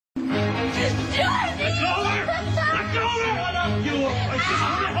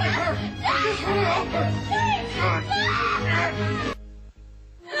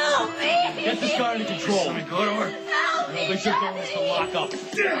Help me! Get this guy under control. Let me go to her. Help me! Make sure Bill is to lock up.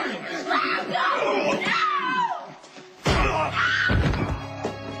 Let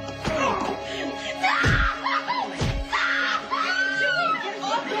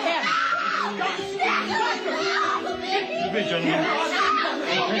go! No!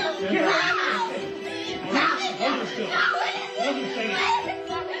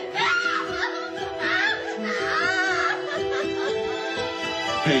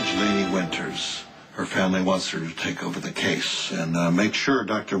 Page Lainey Winters. Her family wants her to take over the case, and make sure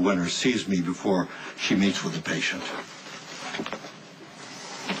Dr. Winters sees me before she meets with the patient.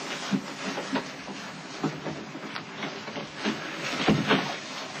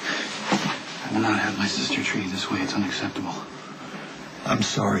 I will not have my sister treated this way. It's unacceptable. I'm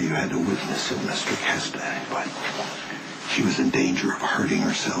sorry you had to witness it, Mr. Castanet, but she was in danger of hurting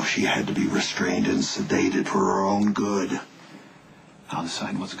herself. She had to be restrained and sedated for her own good. I'll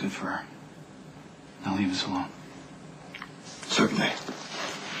decide what's good for her. Now leave us alone. Certainly.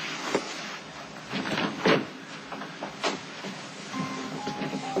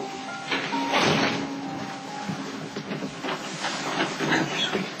 Come here,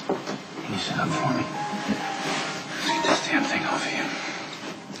 sweet. Can you sit up for me? Let's get this damn thing off of you.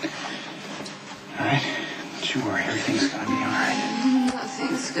 All right? Don't you worry. Everything's gonna be all right.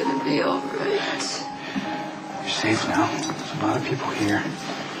 Nothing's gonna be all right. You're safe now. There's a lot of people here.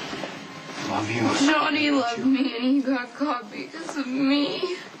 I love you. Johnny loved me and he got caught because of me.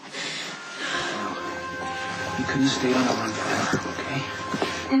 You couldn't have stayed on the run forever, okay?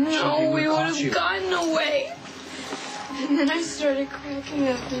 No, we would have gotten away. And then I started cracking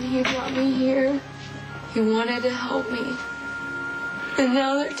up and he brought me here. He wanted to help me. And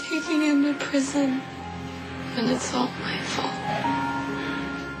now they're taking him to prison. And it's all my fault.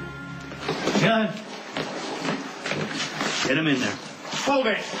 John. Get him in there. Hold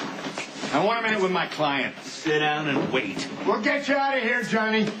it. I want a minute with my client. Sit down and wait. We'll get you out of here,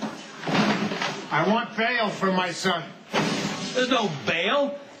 Johnny. I want bail for my son. There's no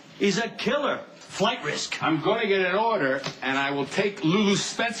bail. He's a killer. Flight risk. I'm going to get an order, and I will take Lulu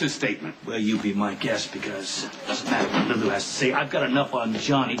Spencer's statement. Well, you be my guest, because it doesn't matter what Lulu has to say. I've got enough on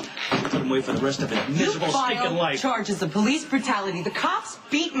Johnny to put him away for the rest of his miserable, stinking life. Charges of police brutality. The cops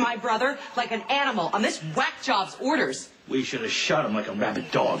beat my brother like an animal on this whack job's orders. We should have shot him like a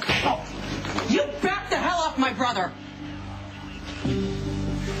rabid dog. Oh, you back the hell off my brother.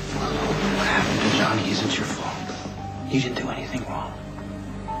 What happened to Johnny isn't your fault. You didn't do anything wrong.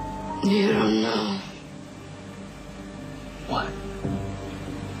 You don't know. What?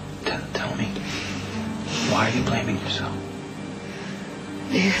 Tell me. Why are you blaming yourself?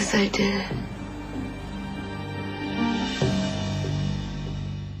 Because I did.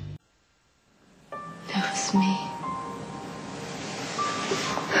 It was me.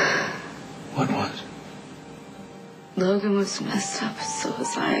 What was? Logan was messed up, so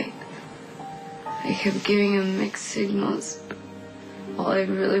was I. I kept giving him mixed signals. All I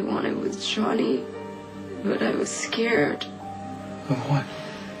really wanted was Johnny, but I was scared. Of what?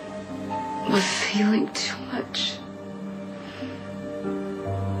 Of feeling too much.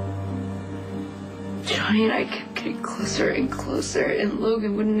 Johnny and I kept getting closer and closer, and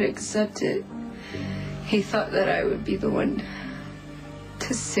Logan wouldn't accept it. He thought that I would be the one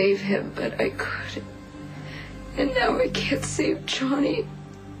to save him, but I couldn't. And now I can't save Johnny.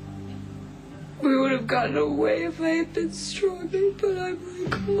 We would have gotten away if I had been stronger, but I'm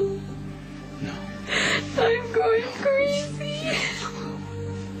like, Mom. No. I'm going crazy.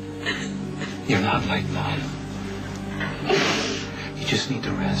 You're not like Mom. You just need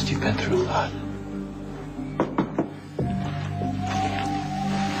to rest. You've been through a lot.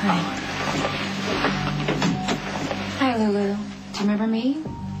 Hi. Hi, Lulu. Do you remember me?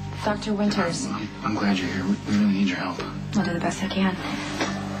 Dr. Winters. I'm glad you're here. We really need your help. I'll do the best I can.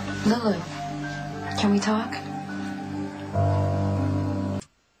 Lulu, can we talk?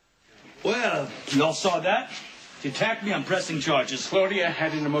 Well, you all saw that? She attacked me on pressing charges. Claudia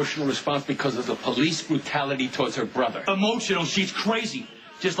had an emotional response because of the police brutality towards her brother. Emotional? She's crazy.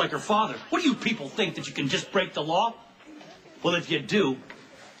 Just like her father. What do you people think, that you can just break the law? Well, if you do,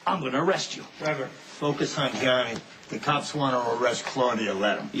 I'm going to arrest you. Trevor, focus on Johnny. The cops want to arrest Claudia.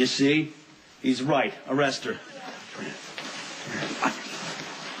 Let them. You see? He's right. Arrest her.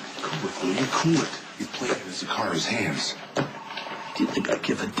 Cool it, Lulu. Cool it. You played it as a car in his hands. Do you think I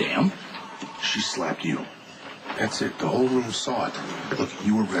give a damn? She slapped you. That's it. The whole room saw it. Look,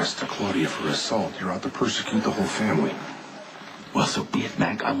 you arrest Claudia for assault. You're out to persecute the whole family. Well, so be it,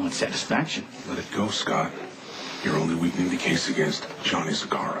 Mac. I want satisfaction. Let it go, Scott. You're only weakening the case against Johnny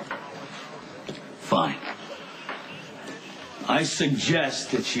Zagara. Fine. I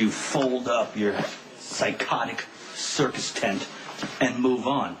suggest that you fold up your psychotic circus tent and move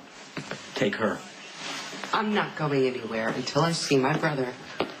on. Take her. I'm not going anywhere until I see my brother.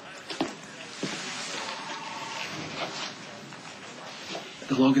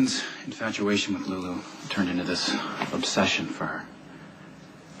 Logan's infatuation with Lulu turned into this obsession for her.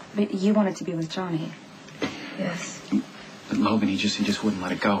 But you wanted to be with Johnny. Yes. But Logan, he just wouldn't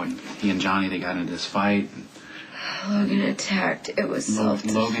let it go. And he and Johnny, they got into this fight. Logan attacked. It was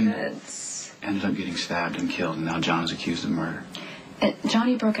self-defense. Logan ended up getting stabbed and killed, and now John is accused of murder. And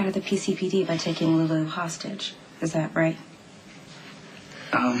Johnny broke out of the PCPD by taking Lulu hostage. Is that right?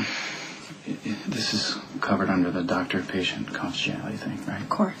 This is covered under the doctor-patient confidentiality thing, right? Of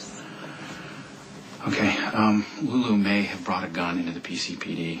course. Okay, Lulu may have brought a gun into the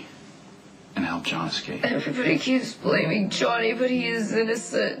PCPD and helped John escape. Everybody keeps blaming Johnny, but he is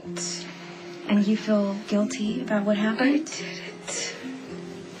innocent. And you feel guilty about what happened? I did it.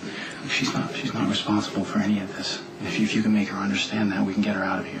 She's not responsible for any of this. If you can make her understand that, we can get her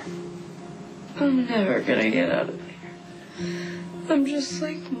out of here. I'm never gonna get out of here. I'm just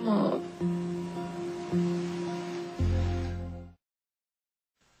like Mom.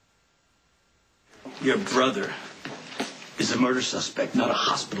 Your brother is a murder suspect, not a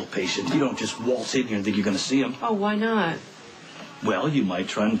hospital patient. You don't just waltz in here and think you're going to see him. Oh, why not? Well, you might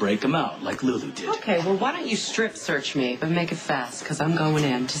try and break him out, like Lulu did. Okay, well, why don't you strip search me, but make it fast, because I'm going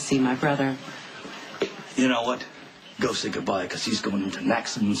in to see my brother. You know what? Go say goodbye, because he's going into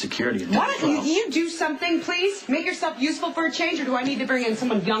maximum security. Why don't you do something, please? Make yourself useful for a change, or do I need to bring in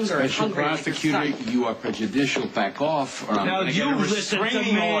someone younger and Special hungry? prosecutor, you are prejudicial. Back off, or I'm Now, going to you get a listen to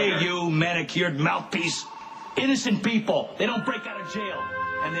restraining me, order. you manicured mouthpiece. Innocent people, they don't break out of jail,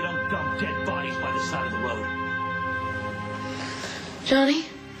 and they don't dump dead bodies by the side of the road. Johnny?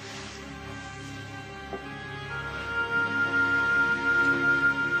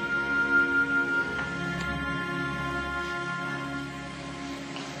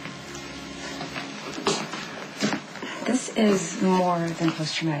 This is more than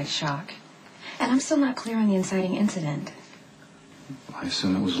post-traumatic shock. And I'm still not clear on the inciting incident. I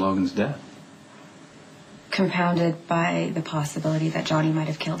assume it was Logan's death. Compounded by the possibility that Johnny might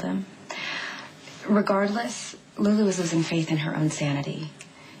have killed him. Regardless, Lulu is losing faith in her own sanity.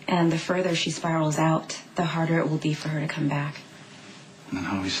 And the further she spirals out, the harder it will be for her to come back. And then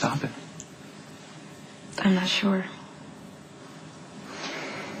how do we stop it? I'm not sure.